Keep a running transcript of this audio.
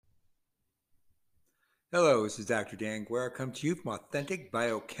Hello, this is Dr. Dan Guerra. I come to you from Authentic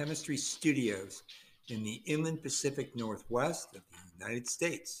Biochemistry Studios in the Inland Pacific Northwest of the United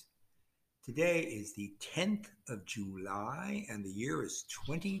States. Today is the 10th of July and the year is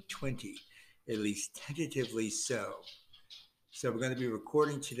 2020, at least tentatively so. So we're going to be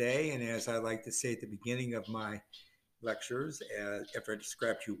recording today, and as I like to say at the beginning of my lectures, after I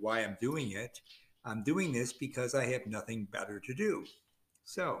describe to you why I'm doing this because I have nothing better to do.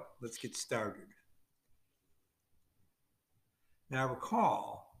 So let's get started. Now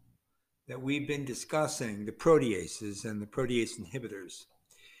recall that we've been discussing the proteases and the protease inhibitors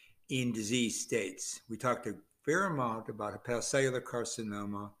in disease states. We talked a fair amount about hepatocellular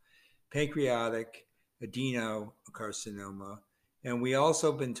carcinoma, pancreatic adenocarcinoma, and we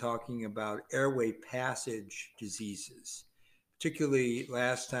also been talking about airway passage diseases. Particularly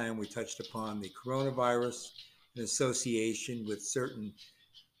last time we touched upon the coronavirus in association with certain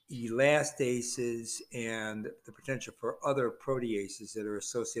elastases and the potential for other proteases that are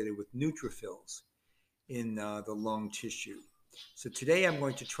associated with neutrophils in the lung tissue. So today I'm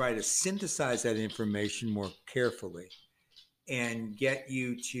going to try to synthesize that information more carefully and get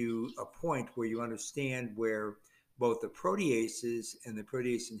you to a point where you understand where both the proteases and the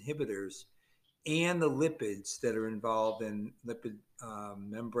protease inhibitors and the lipids that are involved in lipid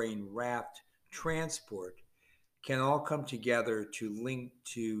membrane raft transport can all come together to link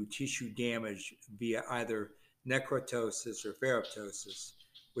to tissue damage via either necrotosis or ferroptosis,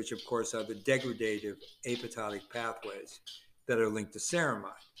 which of course are the degradative apoptotic pathways that are linked to ceramide.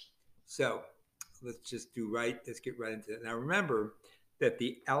 So let's get right into it. Now remember that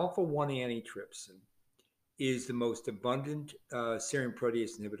the alpha-1 antitrypsin is the most abundant serine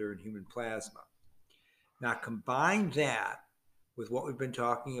protease inhibitor in human plasma. Now combine that with what we've been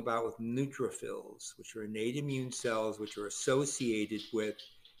talking about with neutrophils, which are innate immune cells which are associated with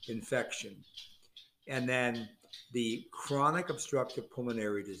infection, and then the chronic obstructive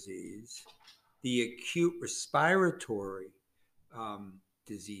pulmonary disease, the acute respiratory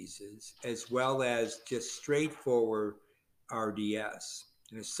diseases, as well as just straightforward RDS,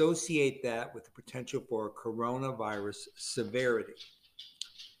 and associate that with the potential for coronavirus severity.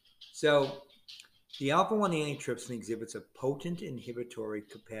 So the alpha-1 antitrypsin exhibits a potent inhibitory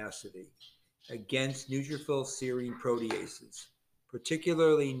capacity against neutrophil serine proteases,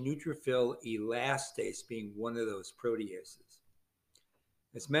 particularly neutrophil elastase being one of those proteases.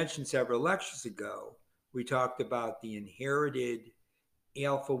 As mentioned several lectures ago, we talked about the inherited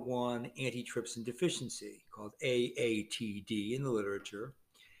alpha-1 antitrypsin deficiency, called AATD in the literature,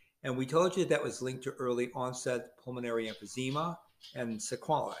 and we told you that was linked to early onset pulmonary emphysema and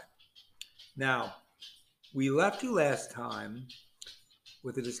sequelae. Now, we left you last time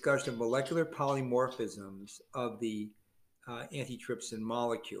with a discussion of molecular polymorphisms of the antitrypsin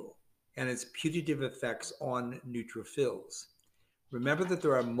molecule and its putative effects on neutrophils. Remember that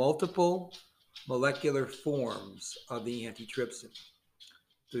there are multiple molecular forms of the antitrypsin.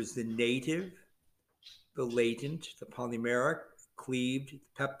 There's the native, the latent, the polymeric, cleaved,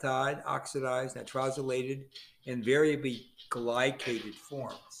 peptide, oxidized, nitrosylated, and variably glycated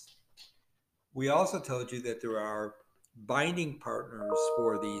forms. We also told you that there are binding partners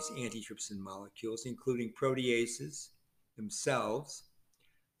for these antitrypsin molecules, including proteases themselves,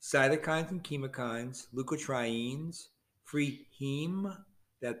 cytokines and chemokines, leukotrienes, free heme,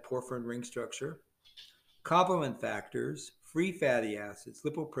 that porphyrin ring structure, complement factors, free fatty acids,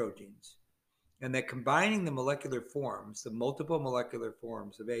 lipoproteins, and that combining the molecular forms, the multiple molecular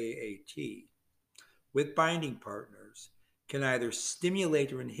forms of AAT, with binding partners can either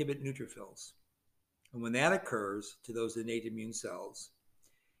stimulate or inhibit neutrophils. And when that occurs to those innate immune cells,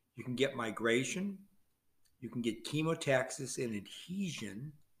 you can get migration, you can get chemotaxis and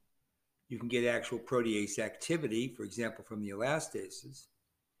adhesion, you can get actual protease activity, for example, from the elastases.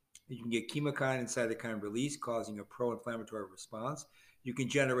 You can get chemokine and cytokine release causing a pro-inflammatory response. You can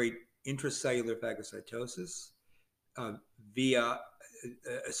generate intracellular phagocytosis via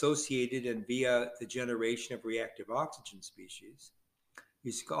associated and via the generation of reactive oxygen species.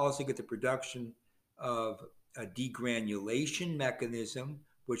 You also get the production of a degranulation mechanism,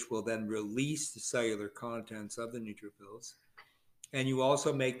 which will then release the cellular contents of the neutrophils. And you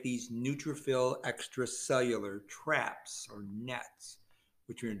also make these neutrophil extracellular traps or nets,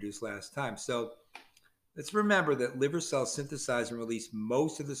 which we introduced last time. So let's remember that liver cells synthesize and release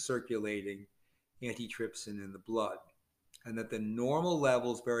most of the circulating antitrypsin in the blood, and that the normal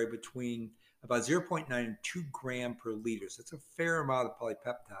levels vary between about 0.9 and 2 gram per liter. So it's a fair amount of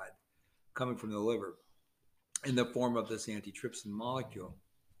polypeptide coming from the liver in the form of this antitrypsin molecule.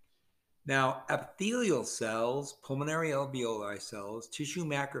 Now, epithelial cells, pulmonary alveoli cells, tissue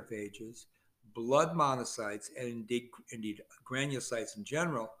macrophages, blood monocytes, and indeed granulocytes in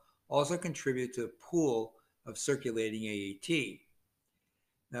general, also contribute to the pool of circulating AAT.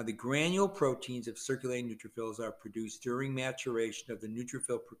 Now, the granule proteins of circulating neutrophils are produced during maturation of the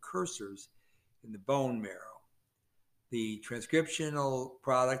neutrophil precursors in the bone marrow. The transcriptional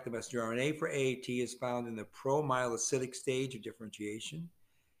product, the messenger RNA for AAT, is found in the promyelocytic stage of differentiation.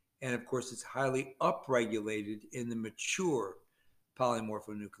 And of course, it's highly upregulated in the mature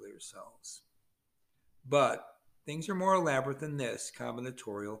polymorphonuclear cells. But things are more elaborate than this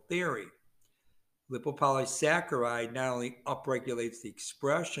combinatorial theory. Lipopolysaccharide not only upregulates the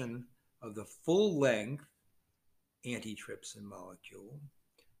expression of the full-length antitrypsin molecule,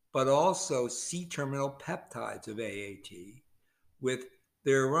 but also C-terminal peptides of AAT with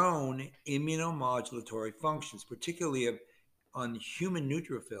their own immunomodulatory functions, particularly on human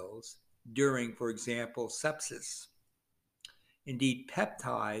neutrophils during, for example, sepsis. Indeed,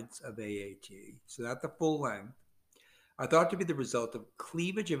 peptides of AAT, so not the full length, are thought to be the result of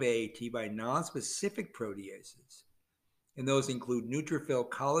cleavage of AAT by nonspecific proteases, and those include neutrophil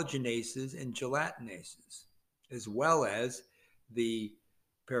collagenases and gelatinases, as well as the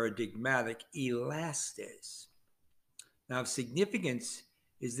paradigmatic elastase. Now, of significance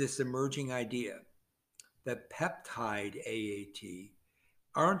is this emerging idea that peptide AAT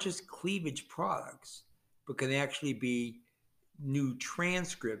aren't just cleavage products, but can actually be new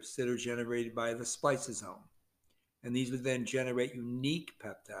transcripts that are generated by the spliceosome. And these would then generate unique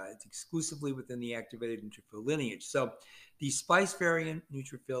peptides exclusively within the activated neutrophil lineage. So these splice variant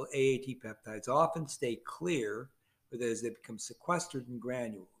neutrophil AAT peptides often stay clear, or that is, they become sequestered in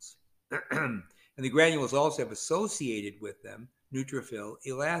granules. And the granules also have associated with them neutrophil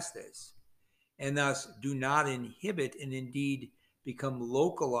elastase, and thus do not inhibit and indeed become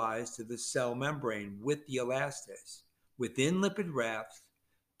localized to the cell membrane with the elastase within lipid rafts,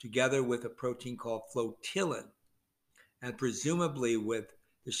 together with a protein called flotilin, and presumably with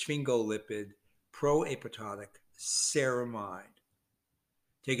the sphingolipid proapoptotic ceramide.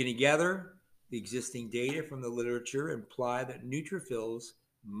 Taken together, the existing data from the literature imply that neutrophils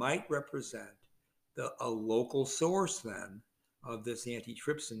might represent a local source then of this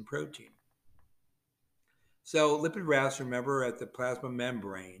antitrypsin protein. So lipid rafts, remember, at the plasma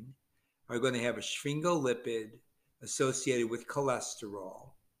membrane are going to have a sphingolipid associated with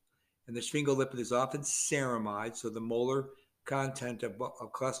cholesterol. And the sphingolipid is often ceramide, so the molar content of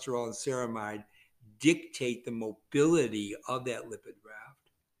cholesterol and ceramide dictate the mobility of that lipid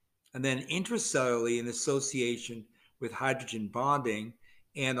raft. And then intracellularly, in association with hydrogen bonding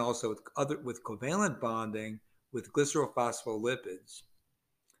and also with covalent bonding with glycerophospholipids.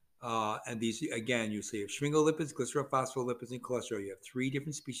 And these, again, you see sphingolipids, glycerophospholipids, and cholesterol. You have three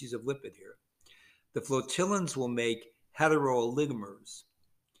different species of lipid here. The flotilins will make heterooligomers.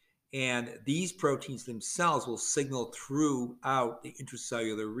 And these proteins themselves will signal throughout the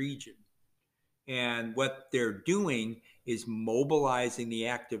intracellular region. And what they're doing is mobilizing the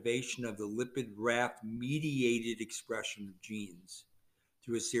activation of the lipid raft-mediated expression of genes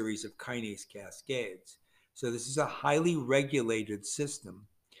through a series of kinase cascades. So this is a highly regulated system,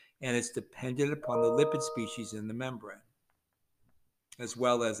 and it's dependent upon the lipid species in the membrane, as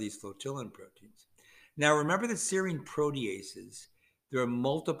well as these flotilin proteins. Now, remember that serine proteases, there are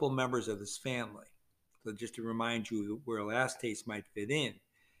multiple members of this family. So just to remind you where elastase might fit in,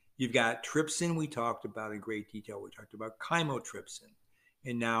 you've got trypsin we talked about in great detail. We talked about chymotrypsin,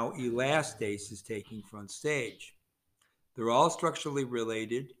 and now elastase is taking front stage. They're all structurally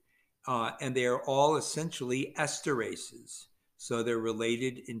related, and they are all essentially esterases. So they're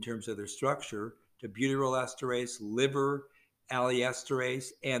related in terms of their structure to butyrolesterase, liver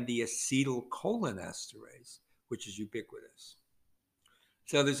alyesterase, and the acetylcholinesterase, which is ubiquitous.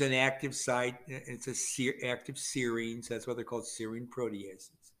 So there's an active site. It's active serine, so that's why they're called serine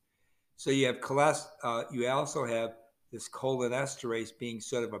proteases. So you have you also have this cholinesterase being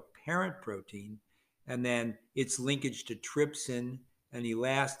sort of a parent protein, and then its linkage to trypsin and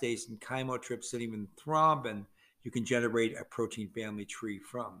elastase and chymotrypsin, even thrombin, you can generate a protein family tree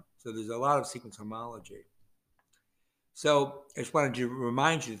from. So there's a lot of sequence homology. So I just wanted to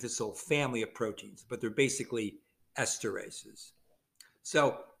remind you that this whole family of proteins, but they're basically esterases.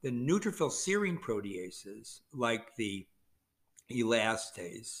 So the neutrophil serine proteases, like the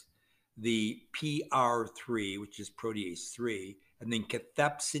elastase, the PR3, which is protease 3, and then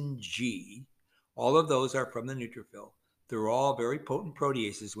cathepsin G, all of those are from the neutrophil. They're all very potent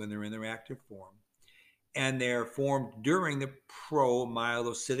proteases when they're in their active form. And they're formed during the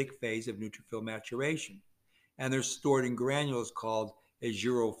promyelocytic phase of neutrophil maturation. And they're stored in granules called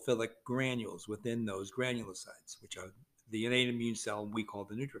azurophilic granules within those granulocytes, which are the innate immune cell we call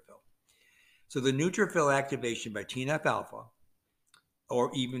the neutrophil. So the neutrophil activation by TNF-alpha,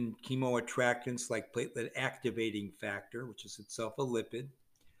 or even chemoattractants like platelet activating factor, which is itself a lipid,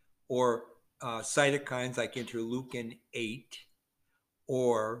 or cytokines like interleukin 8,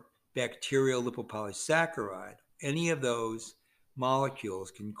 or bacterial lipopolysaccharide, any of those molecules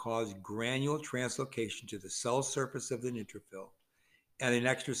can cause granule translocation to the cell surface of the neutrophil and an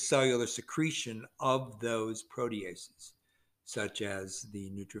extracellular secretion of those proteases, such as the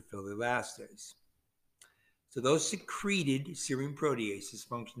neutrophil elastase. So those secreted serine proteases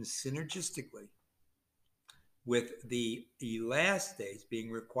function synergistically with the elastase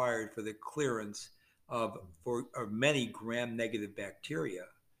being required for the clearance of many gram-negative bacteria,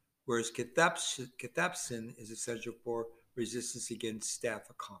 whereas cathepsin is essential for resistance against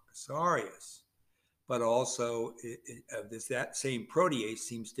Staphylococcus aureus. But also, that same protease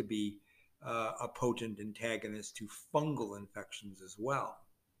seems to be a potent antagonist to fungal infections as well.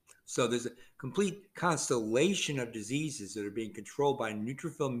 So there's a complete constellation of diseases that are being controlled by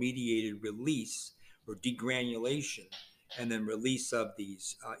neutrophil-mediated release or degranulation, and then release of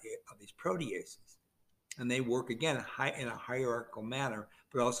these proteases. And they work again in a hierarchical manner,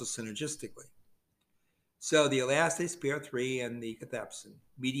 but also synergistically. So the elastase PR3 and the cathepsin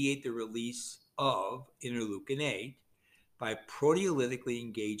mediate the release of interleukin 8 by proteolytically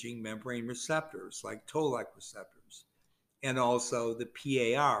engaging membrane receptors like toll-like receptors, and also the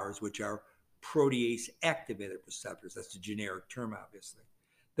PARs, which are protease activated receptors. That's the generic term, obviously.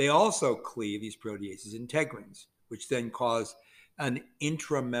 They also cleave these proteases integrins, which then cause an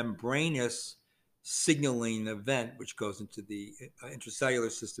intramembranous signaling event, which goes into the intracellular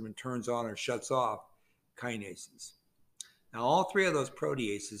system and turns on or shuts off kinases. Now, all three of those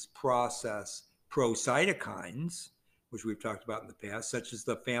proteases process pro-cytokines, which we've talked about in the past, such as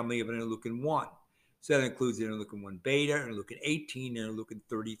the family of interleukin 1. So that includes interleukin 1 beta, interleukin 18, interleukin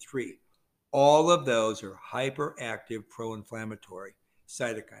 33. All of those are hyperactive pro-inflammatory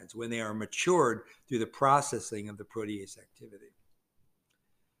cytokines when they are matured through the processing of the protease activity.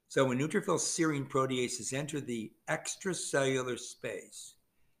 So when neutrophil serine proteases enter the extracellular space,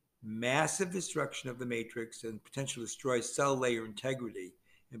 massive destruction of the matrix and potentially destroys cell layer integrity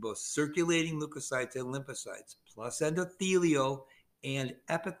in both circulating leukocytes and lymphocytes, plus endothelial and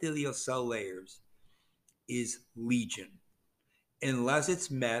epithelial cell layers, is legion, unless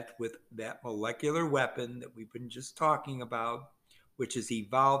it's met with that molecular weapon that we've been just talking about, which has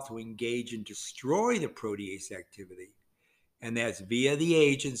evolved to engage and destroy the protease activity. And that's via the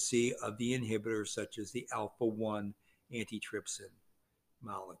agency of the inhibitors such as the alpha-1 antitrypsin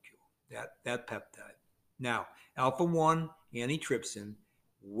molecule, that peptide. Now, alpha-1 antitrypsin,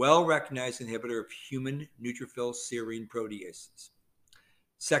 well-recognized inhibitor of human neutrophil serine proteases.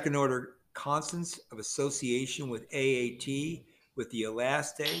 Second-order constants of association with AAT with the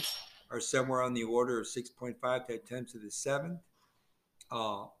elastase are somewhere on the order of 6.5 to 10 to the 7th.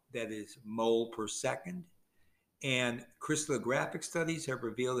 That is mole per second. And crystallographic studies have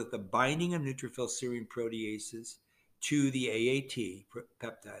revealed that the binding of neutrophil serine proteases to the AAT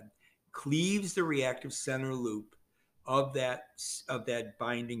peptide cleaves the reactive center loop of that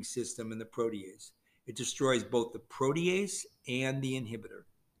binding system in the protease. It destroys both the protease and the inhibitor.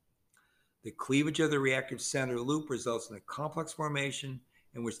 The cleavage of the reactive center loop results in a complex formation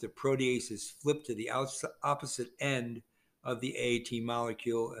in which the protease is flipped to the opposite end of the AAT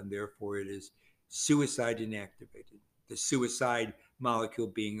molecule, and therefore it is suicide inactivated. The suicide molecule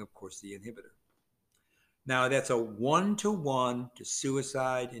being, of course, the inhibitor. Now, that's a 1-to-1 to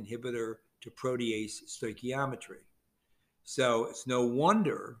suicide inhibitor to protease stoichiometry. So it's no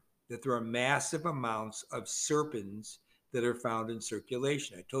wonder that there are massive amounts of serpins that are found in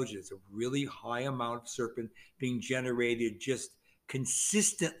circulation. I told you it's a really high amount of serpin being generated just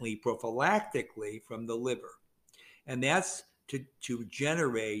consistently, prophylactically from the liver. And that's to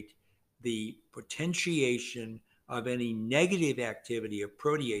generate the potentiation of any negative activity of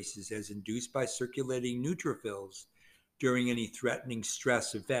proteases as induced by circulating neutrophils during any threatening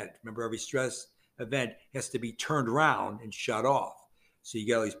stress event. Remember, every stress event has to be turned around and shut off. So you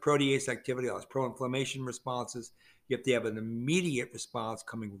get all these protease activity, all these pro-inflammation responses. You have to have an immediate response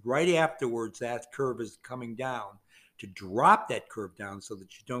coming right afterwards. That curve is coming down to drop that curve down so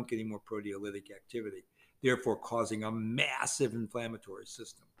that you don't get any more proteolytic activity, therefore causing a massive inflammatory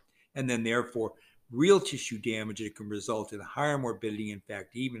system. And then therefore real tissue damage that can result in higher morbidity, in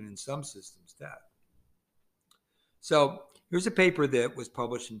fact, even in some systems, death. So here's a paper that was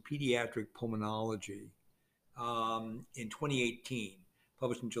published in Pediatric Pulmonology in 2018,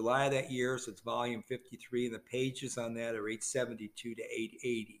 published in July of that year, so it's volume 53, and the pages on that are 872 to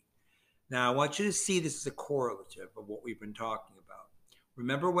 880. Now, I want you to see this as a correlative of what we've been talking about.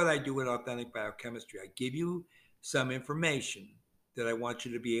 Remember what I do with authentic biochemistry. I give you some information that I want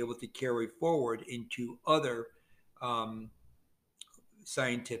you to be able to carry forward into other um,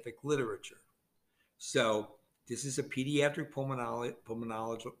 scientific literature. So this is a pediatric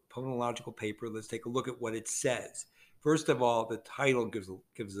pulmonological paper. Let's take a look at what it says. First of all, the title gives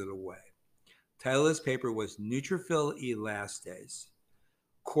it away. The title of this paper was Neutrophil elastase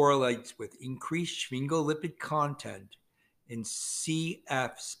correlates with increased sphingolipid content in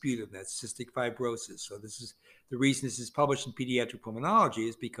CF sputum, that's cystic fibrosis. So this is the reason this is published in Pediatric Pulmonology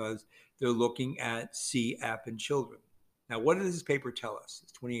is because they're looking at CF in children. Now, what does this paper tell us?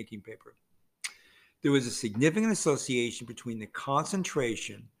 It's a 2018 paper. There was a significant association between the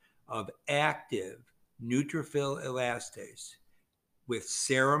concentration of active neutrophil elastase with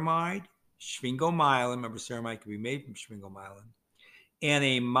ceramide, sphingomyelin, remember ceramide can be made from sphingomyelin, and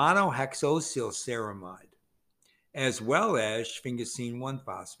a monohexosyl ceramide, as well as sphingosine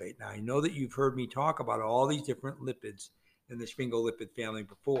 1-phosphate. Now, I know that you've heard me talk about all these different lipids in the sphingolipid family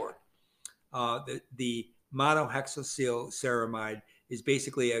before. The monohexosyl ceramide is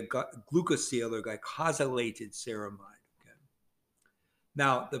basically a glucosyl or glycosylated ceramide. Okay?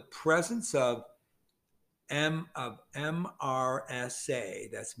 Now, the presence of MRSA,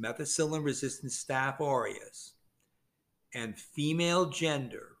 that's methicillin-resistant Staph aureus, and female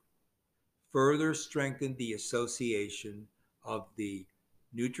gender further strengthened the association of the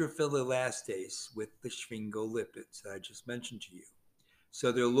neutrophil elastase with the sphingolipids that I just mentioned to you.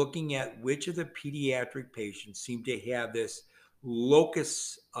 So they're looking at which of the pediatric patients seem to have this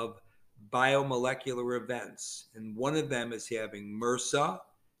locus of biomolecular events. And one of them is having MRSA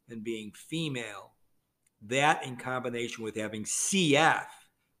and being female. That in combination with having CF,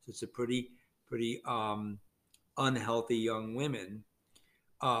 so it's a pretty unhealthy young women,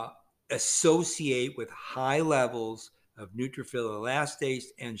 associate with high levels of neutrophil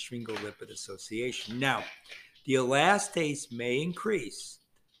elastase and sphingolipid association. Now, the elastase may increase,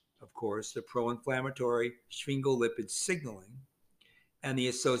 of course, the pro-inflammatory sphingolipid signaling, and the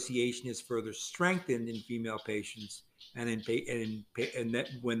association is further strengthened in female patients and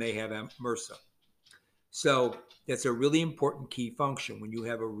when they have MRSA. So that's a really important key function. When you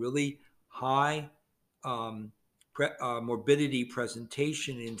have a really high morbidity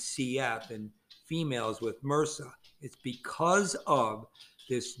presentation in CF in females with MRSA, it's because of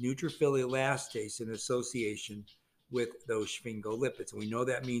this neutrophil elastase in association with those sphingolipids. And we know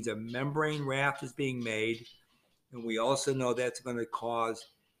that means a membrane raft is being made, and we also know that's going to cause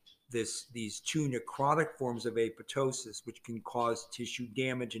these two necrotic forms of apoptosis, which can cause tissue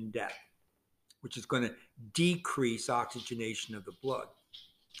damage and death, which is going to decrease oxygenation of the blood.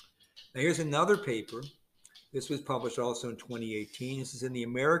 Now, here's another paper. This was published also in 2018. This is in the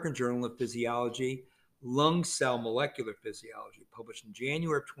American Journal of Physiology, Lung Cell Molecular Physiology, published in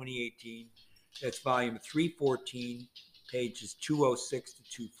January of 2018. That's volume 314, pages 206 to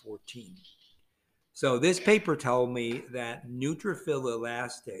 214. So this paper told me that neutrophil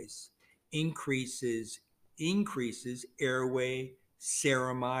elastase increases airway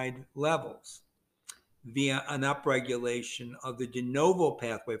ceramide levels via an upregulation of the de novo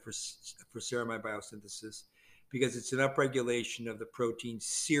pathway for ceramide biosynthesis, because it's an upregulation of the protein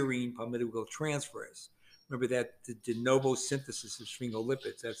serine palmitoyl transferase. Remember that the de novo synthesis of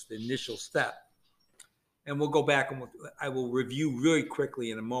sphingolipids, that's the initial step. And we'll go back and I will review really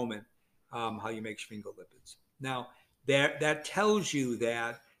quickly in a moment how you make sphingolipids. Now, that tells you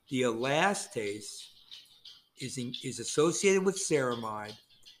that the elastase is associated with ceramide,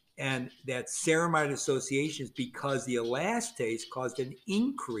 and that ceramide association is because the elastase caused an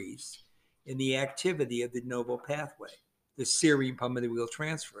increase in the activity of the de novo pathway, the serine palmitoyl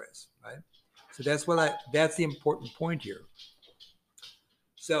transferase, right? So that's the important point here.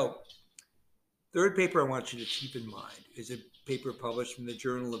 So, third paper I want you to keep in mind is a paper published in the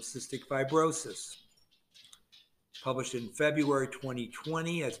Journal of Cystic Fibrosis, published in February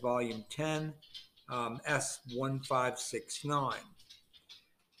 2020. That's volume 10, S1569.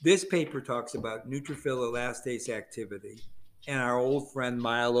 This paper talks about neutrophil elastase activity and our old friend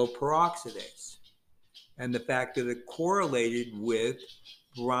myeloperoxidase, and the fact that it correlated with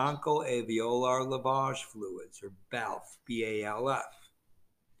bronchoalveolar lavage fluids, or BALF, B-A-L-F.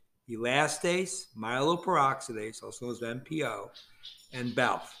 Elastase, myeloperoxidase, also known as MPO, and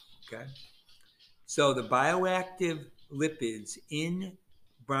BALF. Okay, so the bioactive lipids in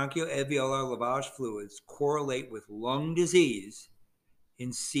bronchoalveolar lavage fluids correlate with lung disease in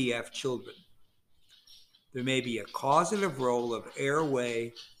CF children. There may be a causative role of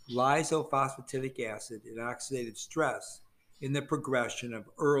airway lysophosphatidic acid and oxidative stress in the progression of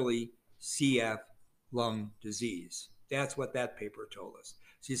early CF lung disease. That's what that paper told us.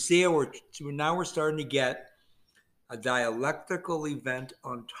 So you see how we're starting to get a dialectical event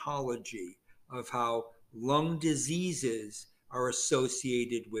ontology of how lung diseases are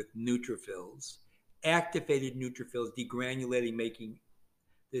associated with neutrophils, activated neutrophils degranulating, making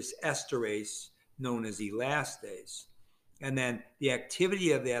this esterase known as elastase, and then the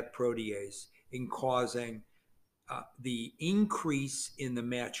activity of that protease in causing the increase in the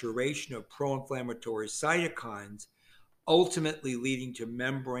maturation of pro-inflammatory cytokines, ultimately leading to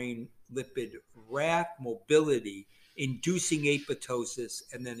membrane lipid raft mobility, inducing apoptosis,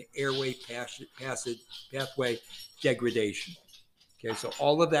 and then airway passage pathway degradation. Okay, so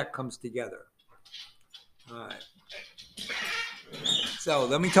all of that comes together. All right. So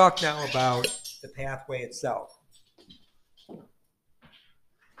let me talk now about the pathway itself.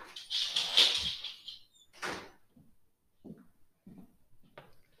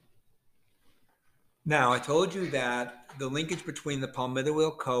 Now, I told you that the linkage between the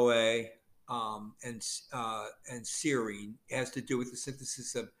palmitoyl-CoA and serine has to do with the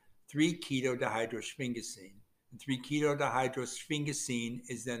synthesis of 3-ketodihydrosphingasine. And 3-ketodihydrosphingasine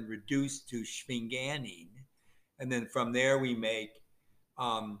is then reduced to sphinganine. And then from there, we make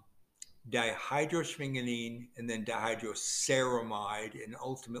dihydrosphinganine and then dihydroceramide. And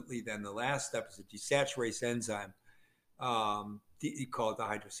ultimately, then the last step is a desaturase enzyme called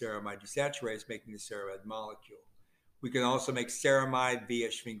dihydroceramide desaturase, making the ceramide molecule. We can also make ceramide via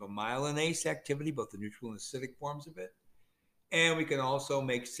sphingomyelinase activity, both the neutral and acidic forms of it. And we can also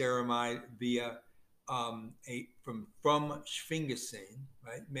make ceramide via from sphingasine,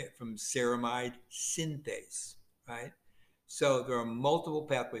 right, from ceramide synthase, right? So there are multiple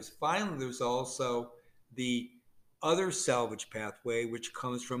pathways. Finally, there's also the other salvage pathway, which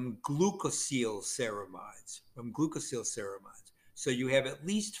comes from glucosylceramides, So you have at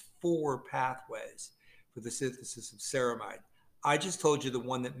least 4 pathways for the synthesis of ceramide. I just told you the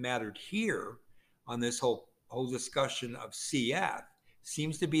one that mattered here on this whole discussion of CF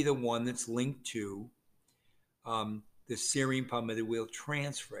seems to be the one that's linked to the serine palmitoyl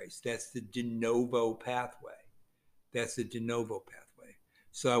transferase. That's the de novo pathway.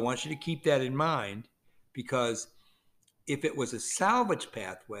 So I want you to keep that in mind, because if it was a salvage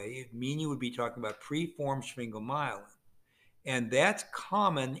pathway, it mean you would be talking about preformed sphingomyelin. And that's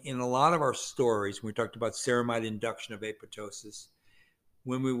common in a lot of our stories when we talked about ceramide induction of apoptosis,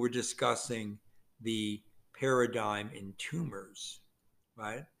 when we were discussing the paradigm in tumors,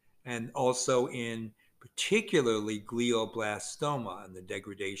 right? And also in particularly glioblastoma and the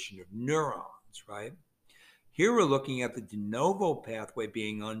degradation of neurons, right? Here we're looking at the de novo pathway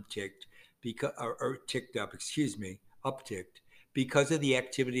being upticked because of the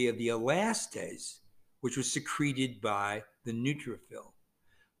activity of the elastase, which was secreted by the neutrophil,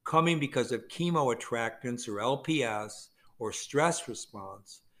 coming because of chemoattractants or LPS or stress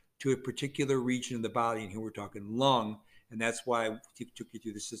response to a particular region of the body. And here we're talking lung, and that's why I took you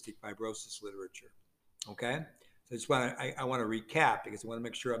through the cystic fibrosis literature. Okay? So I want to recap, because I want to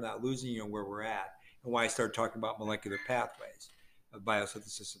make sure I'm not losing you on where we're at and why I started talking about molecular pathways of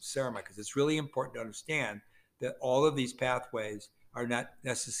biosynthesis of ceramide, because it's really important to understand that all of these pathways are not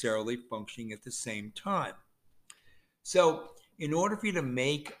necessarily functioning at the same time. So in order for you to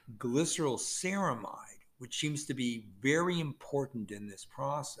make glycerylceramide, which seems to be very important in this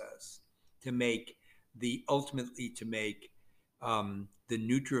process, to make the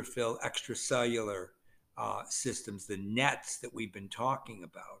neutrophil extracellular systems, the nets that we've been talking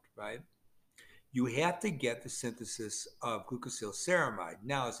about, right? You have to get the synthesis of glucosylceramide.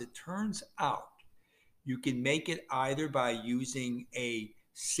 Now, as it turns out, you can make it either by using a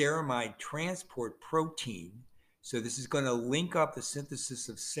ceramide transport protein. So this is going to link up the synthesis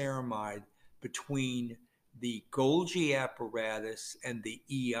of ceramide between the Golgi apparatus and the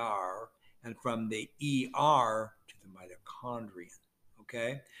ER, and from the ER to the mitochondrion.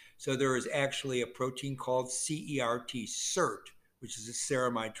 Okay? So there is actually a protein called CERT, which is a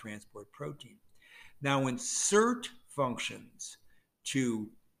ceramide transport protein. Now, when CERT functions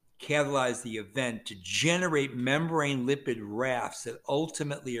to catalyze the event to generate membrane lipid rafts that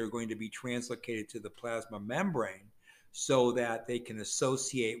ultimately are going to be translocated to the plasma membrane so that they can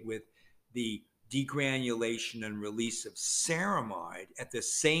associate with the degranulation and release of ceramide, at the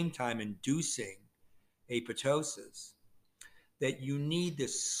same time inducing apoptosis, that you need the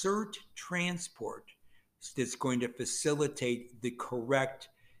CERT transport that's going to facilitate the correct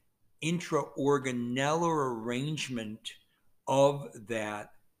intraorganellar arrangement of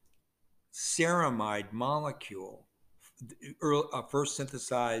that ceramide molecule, first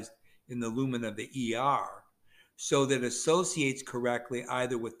synthesized in the lumen of the ER, so that it associates correctly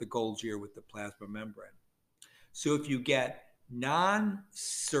either with the Golgi or with the plasma membrane. So if you get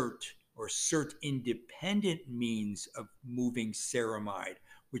non-SIRT or SIRT independent means of moving ceramide,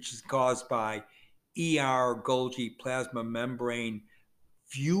 which is caused by Golgi plasma membrane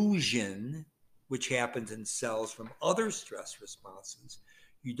fusion, which happens in cells from other stress responses,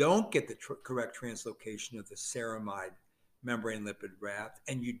 you don't get the correct translocation of the ceramide membrane lipid raft,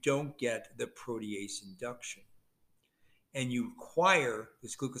 and you don't get the protease induction. And you require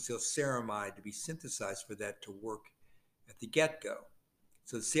this glucosylceramide to be synthesized for that to work at the get-go.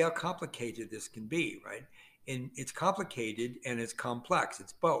 So see how complicated this can be, right? And it's complicated and it's complex.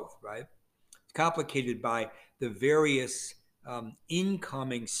 It's both, right? It's complicated by the various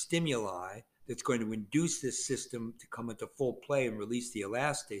incoming stimuli that's going to induce this system to come into full play and release the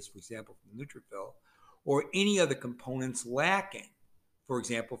elastase, for example, from the neutrophil, or any other components lacking. For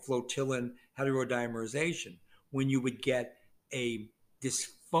example, flotilin heterodimerization, when you would get a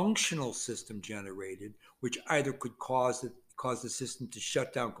dysfunctional system generated, which either could cause the system to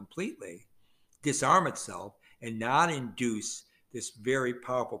shut down completely, disarm itself, and not induce this very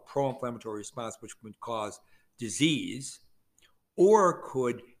powerful pro-inflammatory response, which would cause disease, or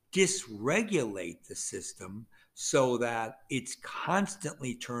could dysregulate the system so that it's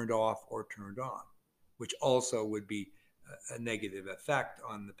constantly turned off or turned on, which also would be a negative effect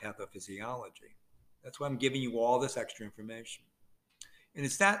on the pathophysiology. That's why I'm giving you all this extra information. And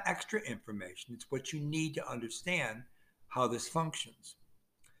it's not extra information, it's what you need to understand how this functions.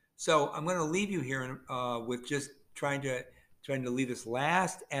 So I'm going to leave you here with just trying to leave this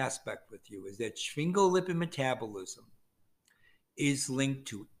last aspect with you, is that sphingolipid metabolism is linked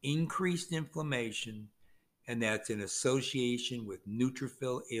to increased inflammation, and that's in association with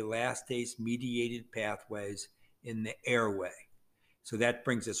neutrophil elastase mediated pathways in the airway. So that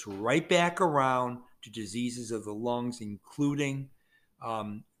brings us right back around to diseases of the lungs, including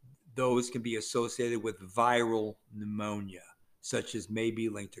those can be associated with viral pneumonia, such as may be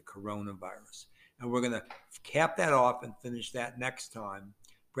linked to coronavirus. And we're going to cap that off and finish that next time,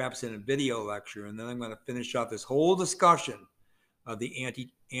 perhaps in a video lecture. And then I'm going to finish off this whole discussion of the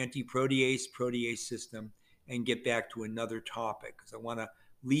anti-protease system and get back to another topic, because I want to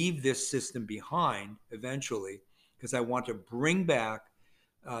leave this system behind eventually, because I want to bring back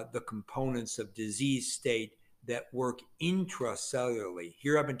the components of disease state that work intracellularly.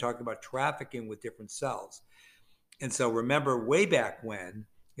 Here I've been talking about trafficking with different cells. And so remember, way back when,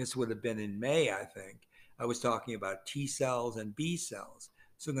 this would have been in May, I think, I was talking about T cells and B cells.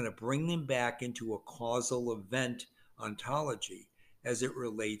 So I'm going to bring them back into a causal event ontology as it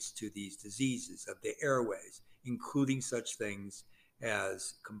relates to these diseases of the airways, including such things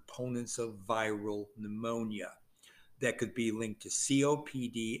as components of viral pneumonia that could be linked to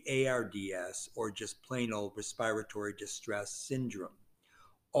COPD, ARDS, or just plain old respiratory distress syndrome.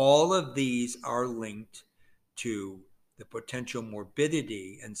 All of these are linked to the potential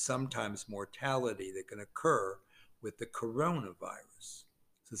morbidity and sometimes mortality that can occur with the coronavirus.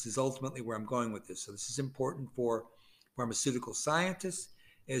 So this is ultimately where I'm going with this. So this is important for pharmaceutical scientists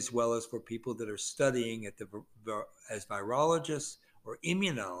as well as for people that are studying as virologists or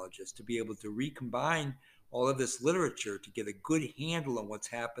immunologists to be able to recombine all of this literature to get a good handle on what's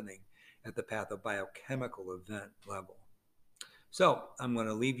happening at the pathobiochemical event level. So I'm going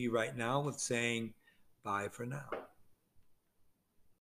to leave you right now with saying bye for now.